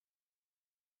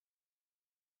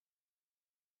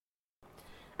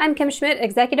I'm Kim Schmidt,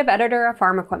 Executive Editor of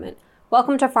Farm Equipment.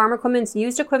 Welcome to Farm Equipment's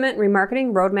Used Equipment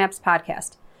Remarketing Roadmaps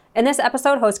podcast. In this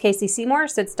episode, host Casey Seymour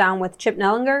sits down with Chip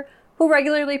Nellinger, who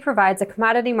regularly provides a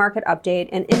commodity market update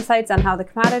and insights on how the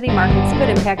commodity markets could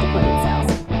impact equipment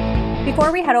sales.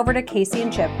 Before we head over to Casey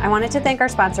and Chip, I wanted to thank our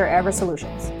sponsor,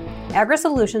 AgriSolutions.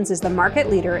 AgriSolutions is the market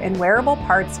leader in wearable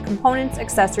parts, components,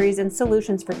 accessories, and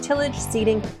solutions for tillage,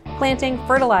 seeding, planting,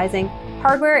 fertilizing,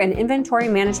 hardware, and inventory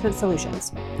management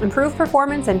solutions. Improve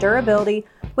performance and durability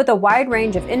with a wide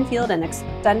range of in-field and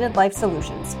extended life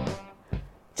solutions.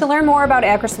 To learn more about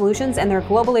AgriSolutions and their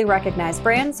globally recognized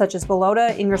brands such as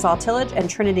Velota, Ingersoll Tillage, and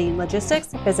Trinity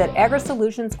Logistics, visit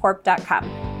agrisolutionscorp.com.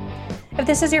 If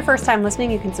this is your first time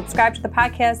listening, you can subscribe to the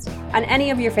podcast on any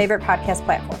of your favorite podcast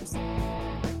platforms.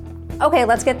 Okay,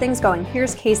 let's get things going.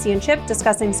 Here's Casey and Chip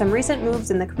discussing some recent moves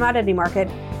in the commodity market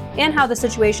and how the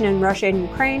situation in Russia and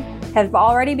Ukraine have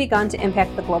already begun to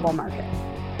impact the global market.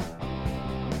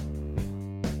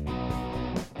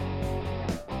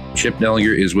 Chip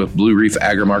Nellinger is with Blue Reef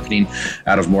Agri-Marketing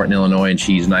out of Morton, Illinois, and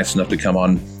she's nice enough to come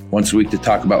on once a week to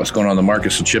talk about what's going on in the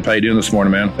market. So, Chip, how you doing this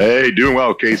morning, man? Hey, doing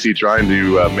well, Casey. Trying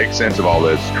to make sense of all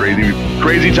this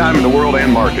crazy time in the world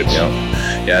and markets.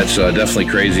 Yeah, it's definitely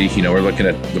crazy. You know, we're looking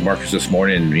at the markets this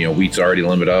morning, and wheat's already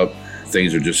limit up.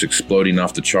 Things are just exploding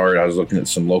off the chart. I was looking at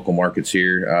some local markets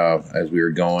here as we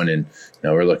were going, and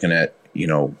we're looking at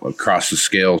across the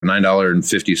scale,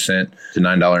 $9.50 to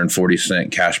 $9.40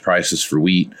 cash prices for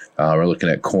wheat. We're looking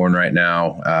at corn right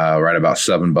now, right about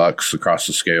 $7 across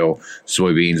the scale.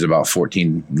 Soybeans about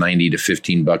 $14.90 to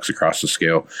 $15 across the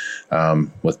scale,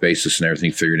 with basis and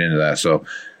everything figured into that. So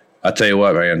I'll tell you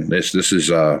what, man, this is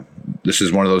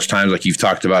one of those times, like you've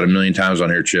talked about a million times on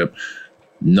here, Chip.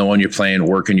 Knowing your plan,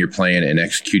 working your plan, and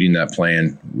executing that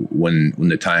plan when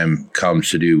the time comes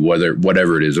to do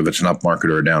whatever it is, if it's an up market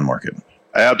or a down market.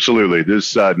 Absolutely.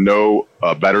 There's no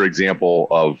better example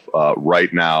of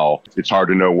right now. It's hard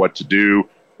to know what to do.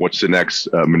 What's the next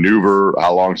maneuver?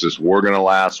 How long is this war going to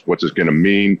last? What's it going to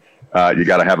mean? You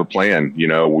got to have a plan.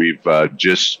 We've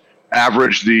just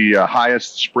averaged the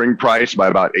highest spring price by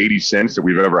about 80 cents that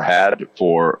we've ever had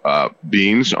for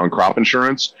beans on crop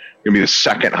insurance. Going to be the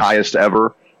second highest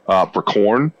ever for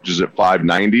corn, which is at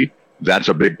 $5.90. That's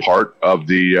a big part of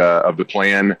the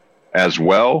plan as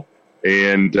well.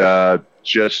 And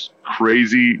just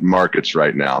crazy markets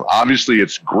right now. Obviously,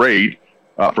 it's great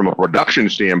from a production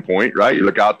standpoint, right? You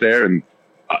look out there and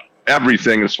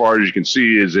everything, as far as you can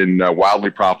see, is in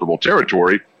wildly profitable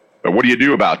territory. But what do you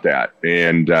do about that?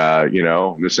 And,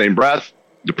 in the same breath,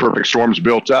 the perfect storm's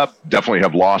built up, definitely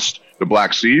have lost the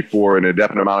Black Sea for an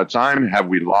indefinite amount of time. Have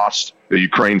we lost the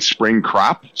Ukraine spring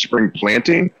crop, spring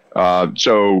planting?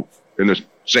 So in the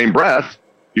same breath,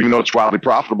 even though it's wildly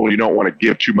profitable, you don't want to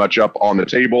give too much up on the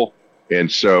table.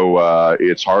 And so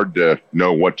it's hard to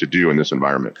know what to do in this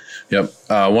environment. Yep.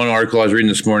 One article I was reading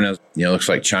this morning, looks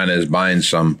like China is buying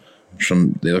some,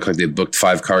 they look like they've booked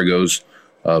 5 cargoes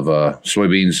of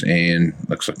soybeans and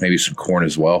looks like maybe some corn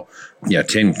as well.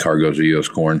 10 cargoes of U.S.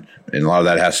 corn. And a lot of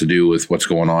that has to do with what's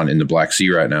going on in the Black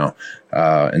Sea right now,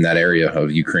 in that area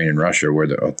of Ukraine and Russia with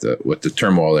the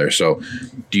turmoil there. So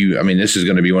this is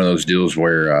going to be one of those deals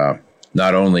where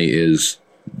not only is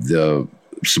the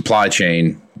supply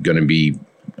chain going to be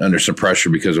under some pressure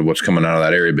because of what's coming out of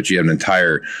that area, but you have an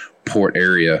entire port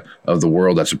area of the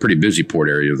world that's a pretty busy port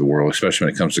area of the world, especially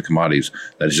when it comes to commodities,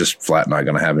 that is just flat not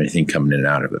going to have anything coming in and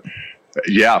out of it.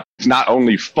 Yeah, it's not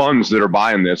only funds that are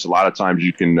buying this. A lot of times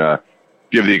you can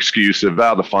give the excuse of,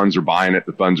 the funds are buying it,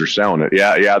 the funds are selling it.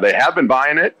 Yeah, they have been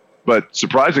buying it, but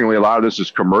surprisingly, a lot of this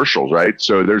is commercials, right?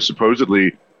 So there's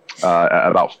supposedly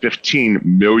about 15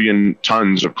 million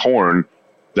tons of corn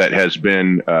that has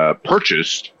been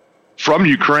purchased from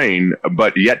Ukraine,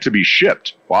 but yet to be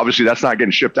shipped. Well, obviously, that's not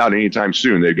getting shipped out anytime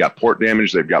soon. They've got port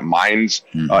damage. They've got mines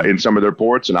in some of their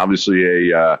ports, and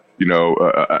obviously a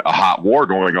hot war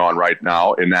going on right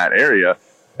now in that area.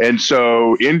 And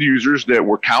so end users that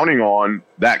were counting on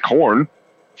that corn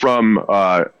from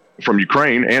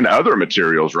Ukraine and other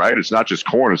materials, right? It's not just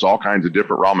corn. It's all kinds of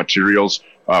different raw materials,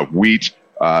 wheat,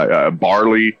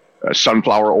 barley,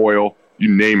 sunflower oil, you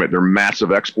name it. They're massive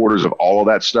exporters of all of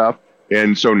that stuff.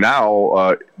 And so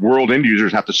now world end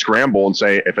users have to scramble and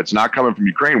say, if it's not coming from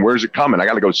Ukraine, where's it coming? I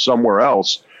got to go somewhere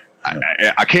else.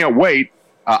 I can't wait.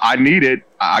 I need it.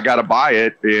 I got to buy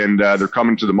it. And they're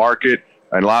coming to the market.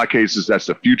 In a lot of cases, that's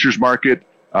the futures market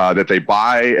that they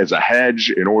buy as a hedge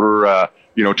in order,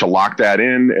 to lock that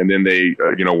in. And then they,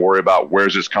 worry about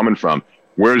where's this coming from?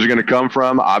 Where is it going to come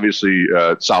from? Obviously,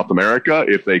 South America,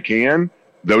 if they can.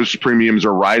 Those premiums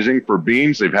are rising for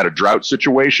beans. They've had a drought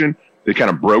situation. They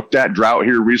kind of broke that drought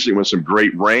here recently with some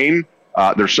great rain.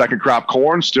 Their second crop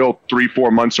corn still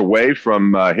 3-4 months away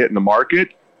from hitting the market.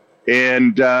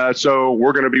 And so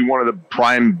we're going to be one of the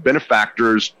prime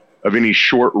benefactors of any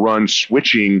short run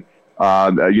switching.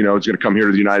 It's going to come here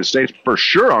to the United States for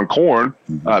sure on corn,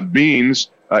 beans,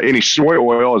 any soy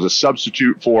oil as a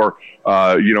substitute for,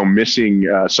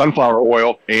 missing sunflower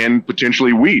oil and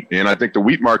potentially wheat. And I think the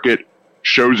wheat market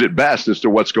shows it best as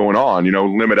to what's going on.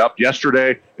 Limit up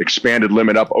yesterday, expanded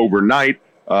limit up overnight.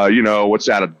 What's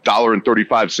that,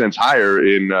 $1.35 higher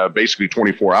in basically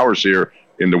 24 hours here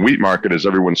in the wheat market as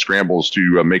everyone scrambles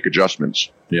to make adjustments.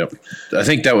 Yep. I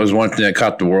think that was one thing that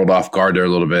caught the world off guard there a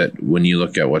little bit when you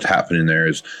look at what's happening there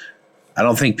is I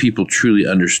don't think people truly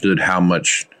understood how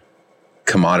much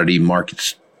commodity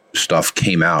market stuff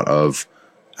came out of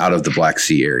the Black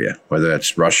Sea area, whether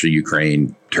that's Russia,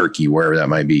 Ukraine, Turkey, wherever that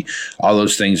might be. All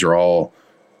those things are all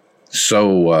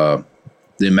so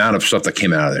the amount of stuff that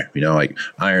came out of there, like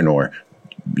iron ore,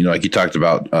 like you talked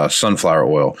about sunflower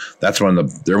oil. They're one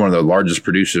of the largest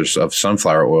producers of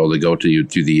sunflower oil to go to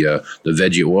the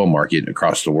veggie oil market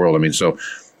across the world. I mean, so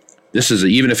this is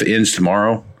even if it ends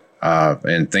tomorrow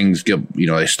and things get,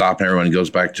 they stop and everyone goes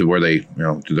back to where they,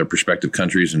 to their respective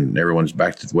countries and everyone's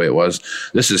back to the way it was.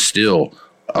 This is still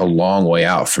a long way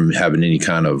out from having any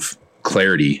kind of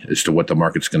clarity as to what the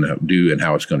market's going to do and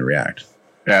how it's going to react.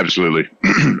 Absolutely.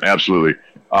 Absolutely.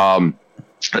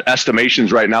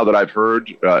 Estimations right now that I've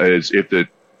heard is if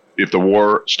the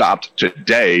war stopped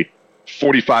today,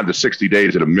 45 to 60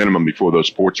 days at a minimum before those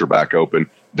ports are back open.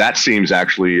 That seems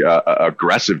actually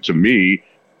aggressive to me.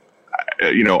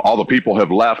 All the people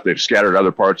have left. They've scattered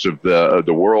other parts of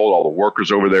the world, all the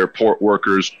workers over there, port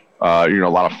workers, a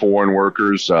lot of foreign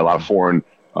workers, a lot of foreign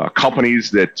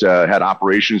companies that had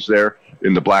operations there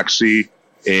in the Black Sea.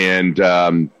 And,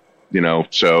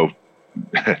 so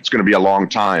it's going to be a long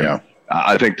time. Yeah.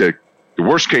 I think that the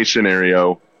worst case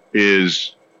scenario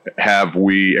is have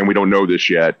we, and we don't know this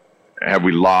yet, have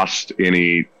we lost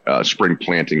any spring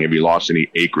planting? Have we lost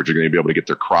any acreage? Are going to be able to get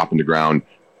their crop in the ground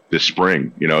this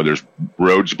spring? There's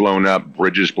roads blown up,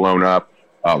 bridges blown up,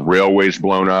 railways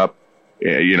blown up.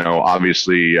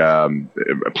 Obviously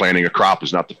planting a crop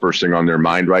is not the first thing on their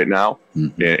mind right now.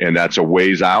 Mm-hmm. And that's a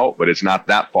ways out, but it's not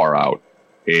that far out.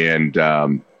 And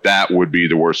that would be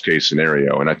the worst case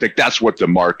scenario. And I think that's what the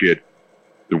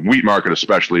wheat market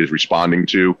especially is responding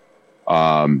to.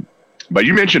 But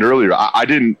you mentioned earlier, I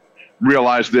didn't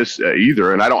realize this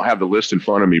either, and I don't have the list in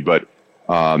front of me, but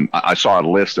I saw a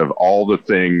list of all the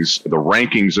things, the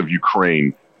rankings of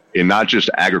Ukraine in not just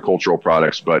agricultural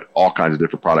products, but all kinds of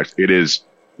different products. It is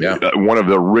one of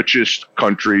the richest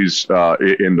countries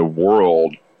in the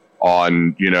world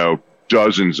on,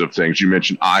 dozens of things. You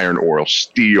mentioned iron ore,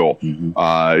 steel,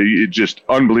 just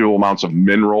unbelievable amounts of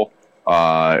mineral,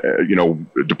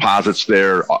 deposits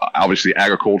there, obviously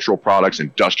agricultural products,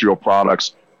 industrial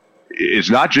products. It's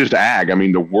not just ag. I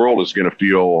mean, the world is going to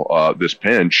feel this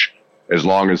pinch as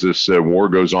long as this war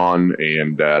goes on.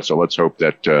 And so let's hope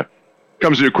that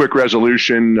comes to a quick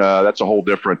resolution. That's a whole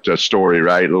different story,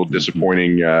 right? A little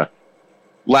disappointing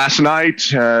last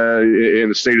night in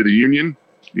the State of the Union.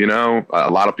 A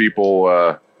lot of people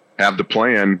have the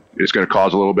plan. It's going to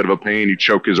cause a little bit of a pain. You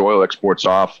choke his oil exports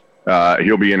off.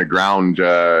 He'll be in the ground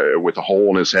with a hole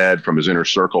in his head from his inner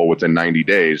circle within 90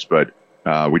 days. But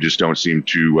we just don't seem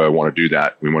to want to do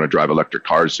that. We want to drive electric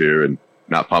cars here and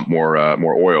not pump more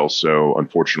oil. So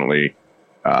unfortunately,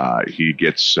 he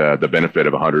gets the benefit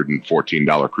of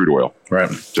 $114 crude oil, right,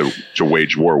 to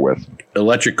wage war with.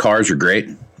 Electric cars are great,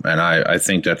 and I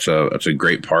think that's a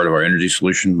great part of our energy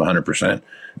solution, 100%.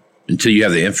 Until you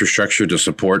have the infrastructure to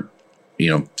support,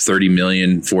 30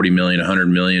 million, 40 million, 100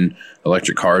 million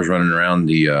electric cars running around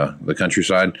the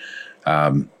countryside,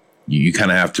 you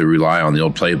kind of have to rely on the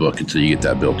old playbook until you get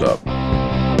that built up.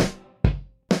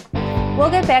 We'll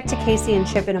get back to Casey and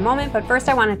Chip in a moment, but first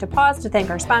I wanted to pause to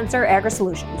thank our sponsor,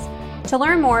 AgriSolutions. To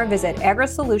learn more, visit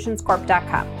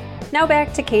agrisolutionscorp.com. Now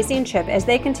back to Casey and Chip as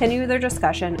they continue their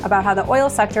discussion about how the oil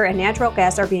sector and natural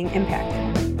gas are being impacted.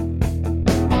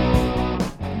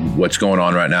 What's going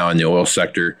on right now in the oil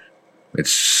sector,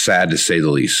 it's sad to say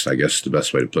the least, I guess the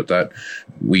best way to put that.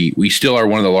 We still are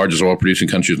one of the largest oil producing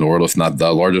countries in the world, if not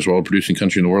the largest oil producing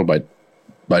country in the world by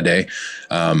day,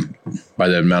 by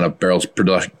the amount of barrels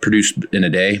produced in a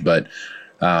day. But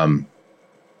when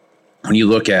you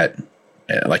look at,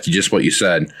 like what you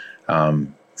said,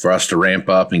 for us to ramp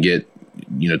up and get,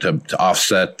 to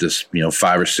offset this,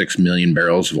 5 or 6 million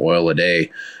barrels of oil a day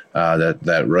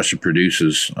that Russia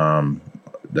produces,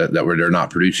 that they're not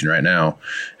producing right now,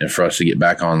 and for us to get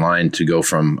back online to go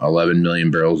from 11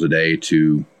 million barrels a day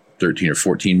to 13 or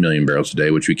 14 million barrels a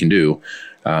day, which we can do,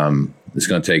 it's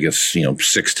going to take us,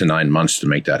 6 to 9 months to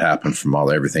make that happen from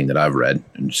everything that I've read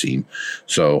and seen.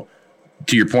 So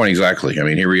to your point, exactly. I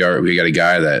mean, here we are. We got a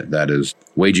guy that is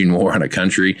waging war on a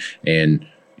country, and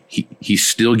he's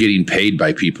still getting paid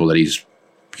by people that he's,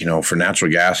 for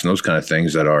natural gas and those kind of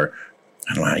things that are,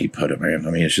 I don't know how you put it, man.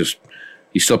 I mean, it's just,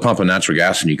 he's still pumping natural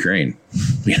gas in Ukraine.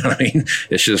 You know what I mean?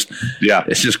 It's just,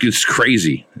 it's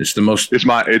crazy. It's the most, it's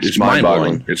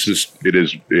mind-boggling. It's just, it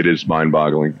is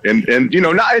mind-boggling. And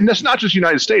that's not just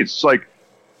United States. It's like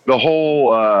the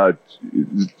whole,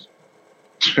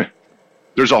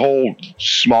 there's a whole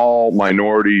small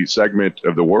minority segment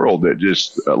of the world that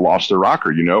just lost their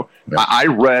rocker. Yeah. I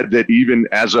read that even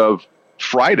as of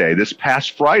Friday, this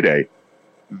past Friday,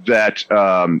 that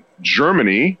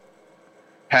Germany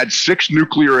had 6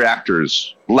 nuclear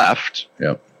reactors left.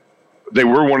 Yep. They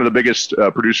were one of the biggest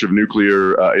producer of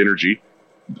nuclear energy.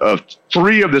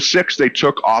 3 of the 6 they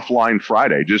took offline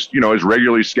Friday, just as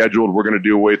regularly scheduled. We're going to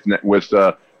deal with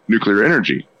nuclear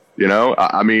energy.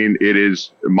 I mean, it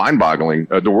is mind-boggling.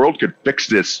 The world could fix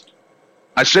this.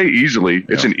 I say easily.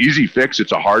 It's an easy fix.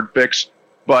 It's a hard fix.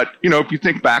 But if you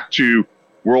think back to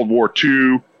World War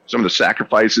II, some of the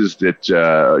sacrifices that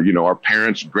our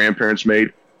parents, grandparents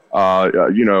made.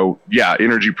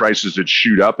 Energy prices would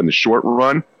shoot up in the short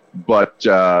run, but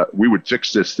we would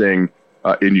fix this thing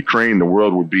in Ukraine. The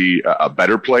world would be a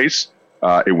better place.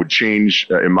 It would change,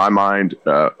 in my mind,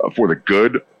 for the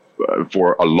good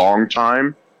for a long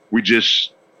time. We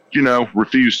just,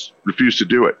 refuse to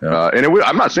do it. Yeah.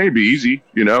 I'm not saying it'd be easy,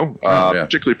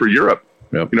 particularly for Europe.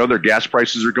 Yep. Their gas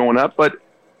prices are going up, but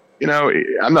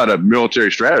I'm not a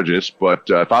military strategist, but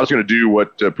if I was going to do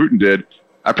what Putin did,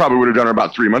 I probably would have done it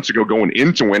about 3 months ago, going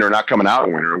into winter, not coming out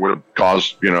of winter. It would have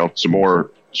caused, some more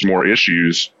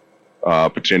issues,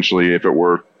 potentially if it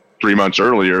were 3 months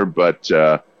earlier. But,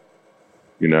 again,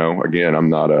 I'm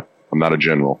not a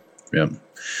general. Yeah.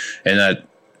 And that,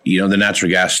 the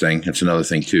natural gas thing, it's another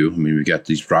thing too. I mean, we've got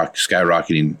these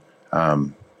skyrocketing,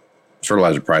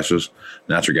 fertilizer prices.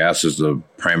 Natural gas is the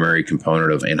primary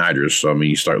component of anhydrous. So, I mean,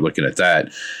 you start looking at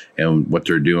that and what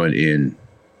they're doing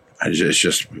it's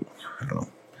just, I don't know.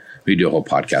 We do a whole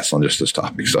podcast on just this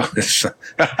topic. So it's,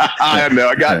 I know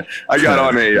I got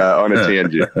on a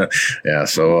tangent. Yeah.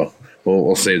 So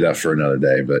we'll save that for another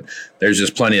day, but there's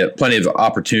just plenty of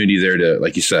opportunity there to,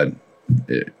 like you said,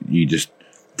 you just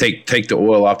take the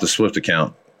oil off the SWIFT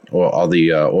account, or all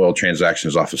the oil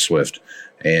transactions off of SWIFT,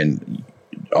 and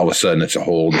all of a sudden it's a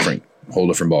whole different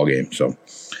ball game. So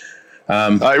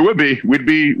it would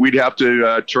be. We'd have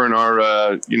to turn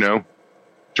our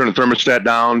turn the thermostat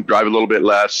down, drive a little bit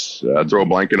less, throw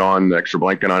an extra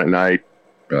blanket on at night.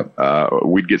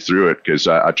 We'd get through it, because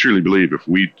I truly believe if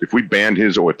we banned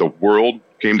his oil, if the world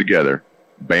came together,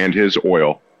 banned his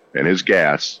oil and his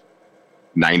gas,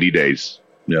 90 days.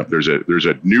 Yeah. There's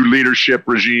a new leadership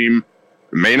regime.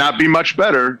 It may not be much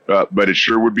better, but it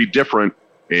sure would be different.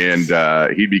 And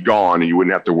he'd be gone, and you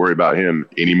wouldn't have to worry about him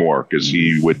anymore, because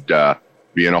he would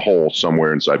be in a hole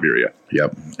somewhere in Siberia.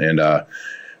 Yep. And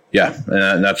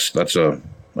and that's a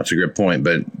good point.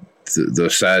 But the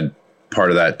sad part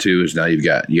of that too is now you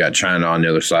got China on the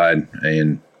other side,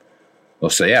 and they'll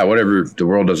say, yeah, whatever the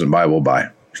world doesn't buy, we'll buy.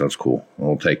 So that's cool.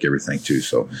 We'll take everything too.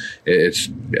 So that's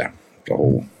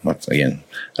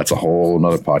a whole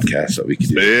another podcast that we could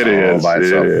do. It is.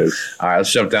 All right,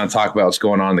 let's jump down and talk about what's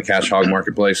going on in the cash hog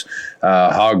marketplace.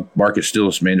 Hog market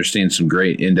still, man, they're seeing some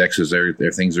great indexes there.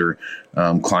 Their things are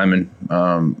climbing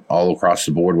all across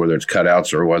the board, whether it's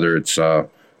cutouts or whether it's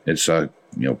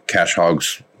cash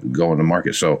hogs going to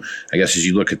market. So I guess as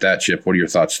you look at that, Chip, what are your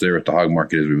thoughts there with the hog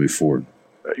market as we move forward?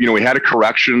 We had a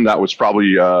correction that was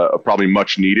probably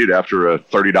much needed after a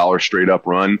 $30 straight up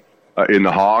run in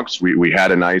the hogs. We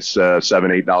had a nice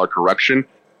 $7-8 correction.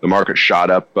 The market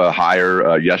shot up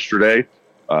higher yesterday.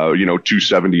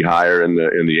 270 higher in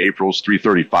the Aprils,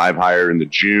 335 higher in the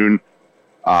June.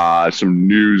 Some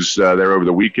news there over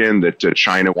the weekend that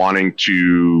China wanting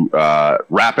to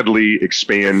rapidly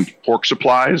expand pork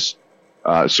supplies,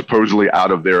 supposedly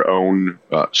out of their own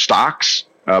stocks.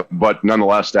 But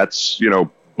nonetheless, that's,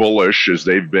 bullish, as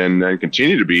they've been and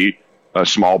continue to be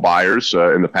small buyers.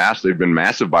 In the past, they've been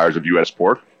massive buyers of U.S.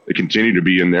 pork. They continue to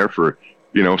be in there for,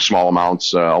 small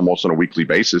amounts, almost on a weekly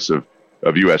basis of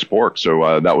U.S. pork.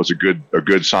 So that was a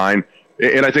good sign.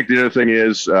 And I think the other thing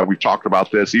is, we've talked about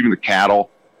this, even the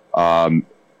cattle, kind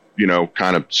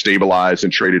of stabilized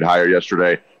and traded higher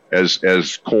yesterday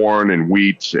as corn and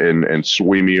wheat and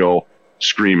soy meal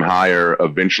scream higher.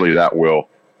 Eventually that will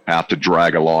have to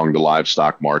drag along the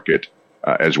livestock market.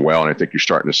 as well. And I think you're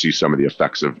starting to see some of the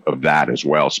effects of that as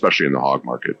well, especially in the hog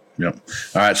market. Yep.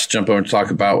 All right, let's jump over and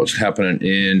talk about what's happening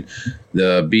in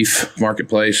the beef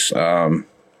marketplace.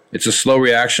 It's a slow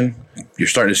reaction. You're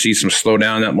starting to see some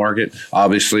slowdown in that market.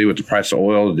 Obviously, with the price of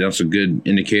oil, that's a good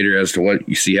indicator as to what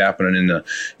you see happening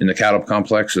in the cattle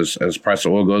complex. As the price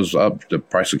of oil goes up, the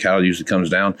price of cattle usually comes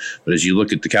down. But as you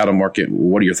look at the cattle market,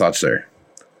 what are your thoughts there?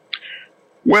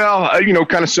 Well,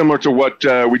 kind of similar to what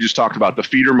we just talked about. The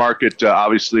feeder market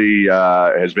obviously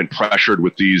has been pressured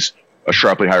with these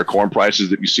sharply higher corn prices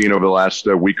that you've seen over the last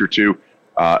week or two.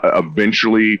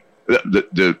 Eventually,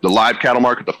 the live cattle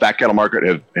market, the fat cattle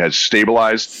market has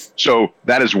stabilized. So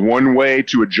that is one way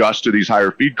to adjust to these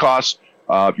higher feed costs.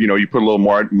 You put a little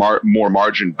more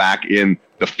margin back in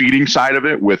the feeding side of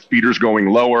it with feeders going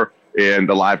lower and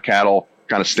the live cattle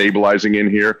kind of stabilizing in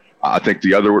here. I think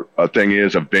the other thing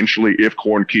is eventually if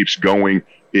corn keeps going,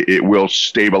 it will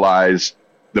stabilize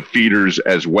the feeders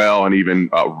as well. And even,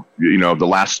 the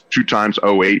last two times,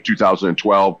 2008,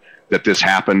 2012, that this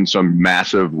happened, some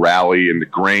massive rally in the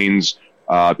grains,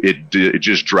 it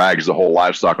just drags the whole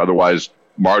livestock. Otherwise,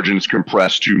 margins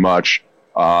compress too much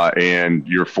and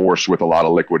you're forced with a lot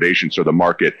of liquidation. So the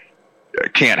market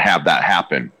can't have that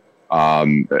happen.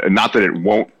 Not that it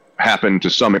won't happen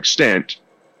to some extent,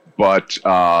 but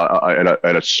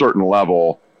at a certain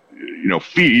level,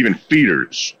 even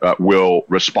feeders will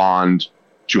respond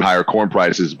to higher corn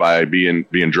prices by being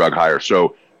drug higher.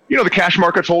 So, the cash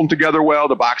market's holding together well.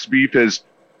 The box beef has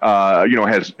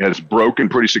broken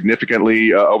pretty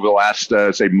significantly over the last,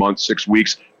 say, month, 6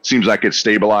 weeks. Seems like it's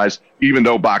stabilized. Even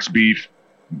though box beef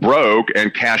broke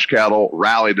and cash cattle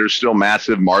rallied, there's still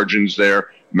massive margins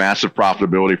there, massive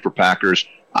profitability for packers.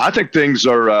 I think things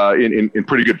are in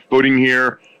pretty good footing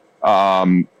here.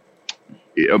 But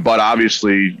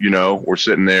obviously, we're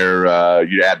sitting there,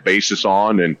 you add basis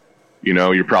on and,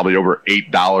 you're probably over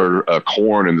 $8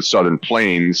 corn in the Southern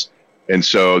Plains. And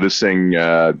so this thing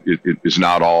is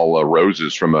not all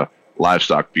roses from a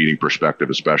livestock feeding perspective,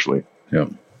 especially. Yeah.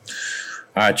 All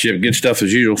right, Chip, good stuff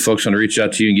as usual. Folks want to reach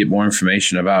out to you and get more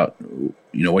information about,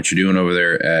 what you're doing over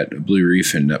there at Blue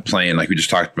Reef and that plan. Like we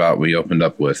just talked about, we opened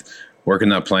up with working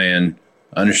that plan,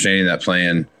 understanding that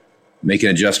plan, making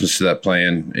adjustments to that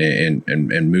plan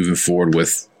and moving forward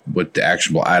with what the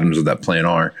actionable items of that plan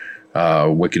are.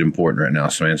 Wicked important right now.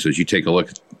 So, man, so as you take a look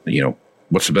at,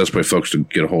 what's the best way folks to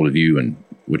get a hold of you and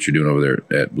what you're doing over there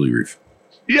at Blue Reef?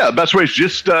 Yeah, the best way is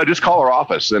just call our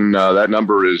office. And that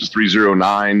number is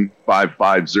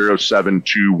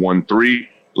 309-550-7213.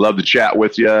 Love to chat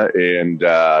with you and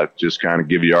just kind of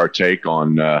give you our take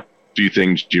on a few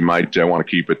things you might want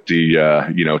to keep at the,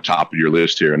 top of your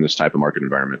list here in this type of market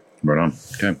environment. Right on.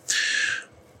 Okay.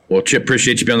 Well, Chip,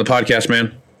 appreciate you being on the podcast,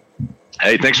 man.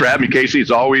 Hey, thanks for having me, Casey.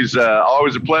 It's always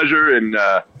a pleasure. And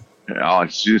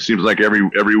it seems like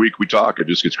every week we talk, it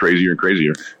just gets crazier and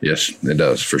crazier. Yes, it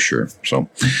does, for sure. So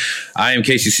I am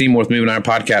Casey Seymour with Moving Iron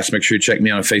Podcast. Make sure you check me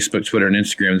out on Facebook, Twitter, and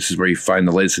Instagram. This is where you find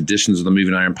the latest editions of the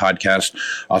Moving Iron Podcast.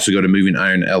 Also go to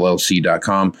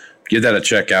movingironllc.com. Give that a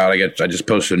check out. I just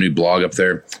posted a new blog up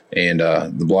there, and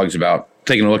the blog's about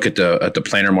taking a look at the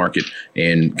planter market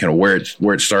and kind of where it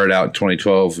started out in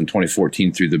 2012 and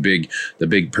 2014 through the big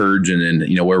purge, and then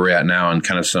where we're at now and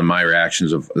kind of some of my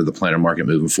reactions of the planter market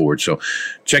moving forward. So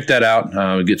check that out.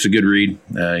 It's a good read.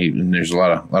 And there's a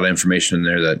lot of information in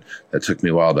there that took me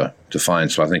a while to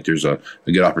find. So I think there's a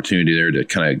good opportunity there to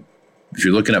kind of, if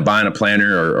you're looking at buying a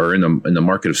planter or in the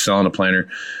market of selling a planter,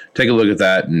 take a look at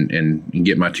that and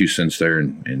get my 2 cents there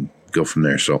and go from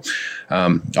there. So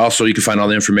also you can find all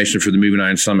the information for the Moving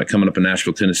Iron Summit coming up in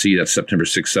Nashville, Tennessee. That's September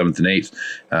 6th, 7th, and 8th.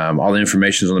 All the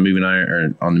information is on the Moving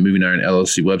Iron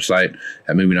LLC website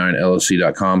at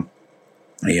movingironllc.com.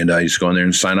 And just go in there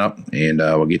and sign up, and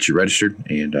we'll get you registered,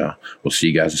 and we'll see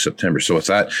you guys in September. So with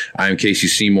that, I'm Casey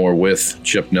Seymour with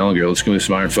Chip Nellinger. Let's go with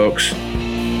some iron, folks.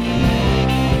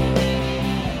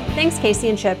 Thanks, Casey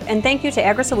and Chip, and thank you to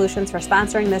AgriSolutions for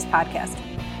sponsoring this podcast.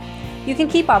 You can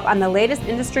keep up on the latest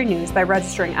industry news by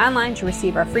registering online to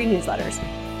receive our free newsletters.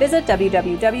 Visit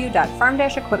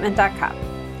www.farm-equipment.com.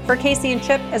 For Casey and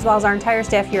Chip, as well as our entire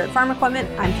staff here at Farm Equipment,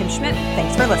 I'm Kim Schmidt.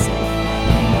 Thanks for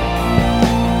listening.